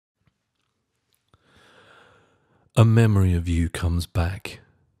A memory of you comes back,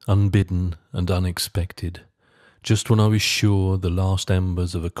 unbidden and unexpected, just when I was sure the last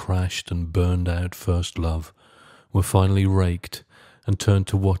embers of a crashed and burned out first love were finally raked and turned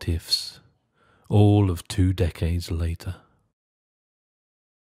to what-ifs, all of 2 decades later.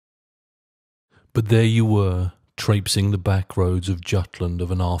 But there you were, traipsing the back roads of Jutland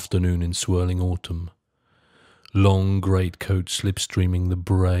of an afternoon in swirling autumn, long greatcoat slipstreaming the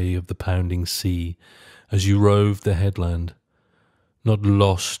bray of the pounding sea as you roved the headland, not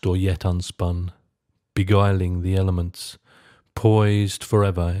lost or yet unspun, beguiling the elements, poised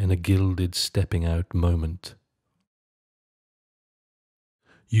forever in a gilded stepping-out moment.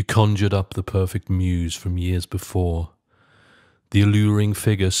 You conjured up the perfect muse from years before, the alluring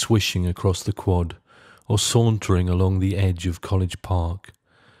figure swishing across the quad or sauntering along the edge of College Park,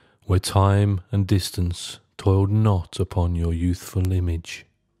 where time and distance toiled not upon your youthful image.